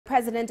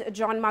President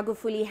John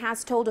Magufuli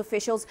has told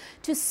officials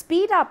to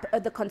speed up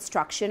the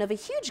construction of a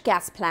huge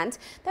gas plant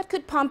that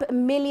could pump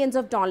millions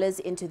of dollars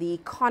into the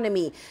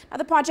economy. Now,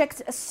 the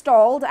project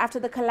stalled after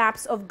the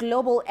collapse of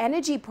global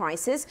energy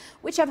prices,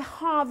 which have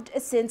halved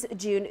since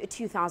June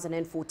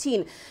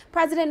 2014.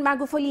 President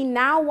Magufuli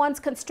now wants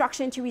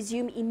construction to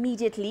resume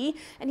immediately.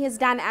 And here's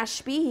Dan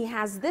Ashby. He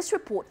has this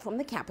report from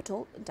the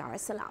capital, Dar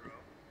es Salaam.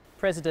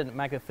 President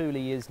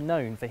Magufuli is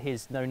known for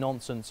his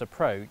no-nonsense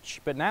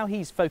approach, but now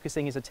he's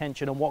focusing his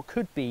attention on what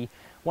could be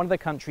one of the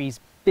country's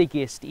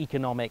biggest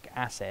economic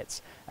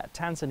assets.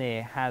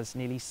 Tanzania has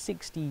nearly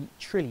 60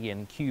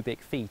 trillion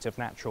cubic feet of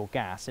natural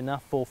gas,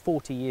 enough for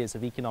 40 years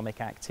of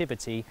economic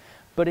activity,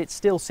 but it's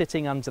still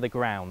sitting under the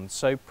ground.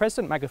 So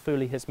President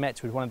Magufuli has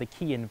met with one of the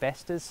key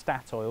investors,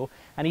 Statoil,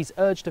 and he's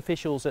urged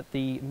officials at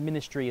the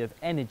Ministry of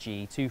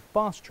Energy to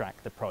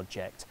fast-track the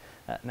project.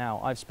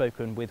 Now, I've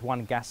spoken with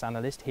one gas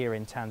analyst here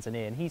in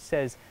Tanzania, and he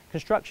says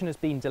construction has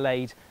been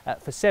delayed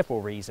for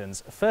several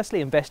reasons. Firstly,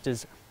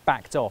 investors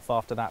backed off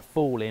after that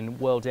fall in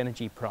world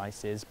energy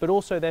prices, but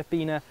also there have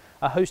been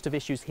a host of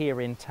issues here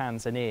in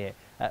Tanzania.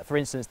 For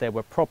instance, there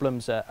were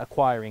problems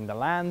acquiring the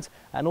land,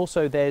 and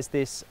also there's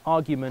this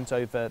argument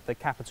over the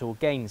capital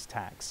gains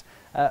tax.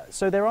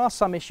 So there are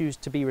some issues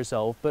to be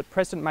resolved, but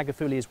President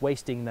Magufuli is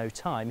wasting no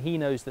time. He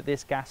knows that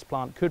this gas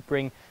plant could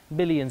bring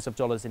millions of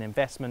dollars in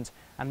investment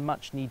and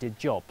much needed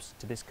jobs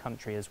to this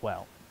country as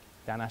well.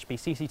 Dan Ashby,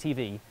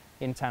 CCTV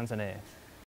in Tanzania.